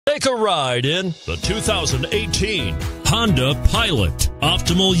Take a ride in the 2018 Honda Pilot.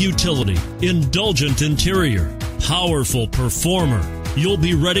 Optimal utility, indulgent interior, powerful performer. You'll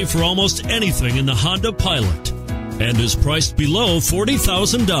be ready for almost anything in the Honda Pilot and is priced below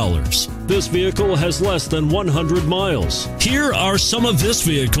 $40,000. This vehicle has less than 100 miles. Here are some of this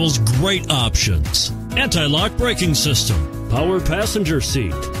vehicle's great options: anti-lock braking system, power passenger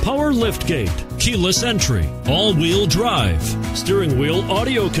seat, power liftgate, keyless entry, all-wheel drive, steering wheel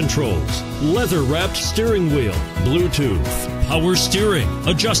audio controls, leather-wrapped steering wheel, Bluetooth, power steering,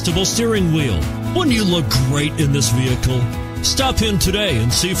 adjustable steering wheel. Wouldn't you look great in this vehicle? Stop in today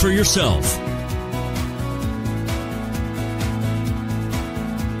and see for yourself.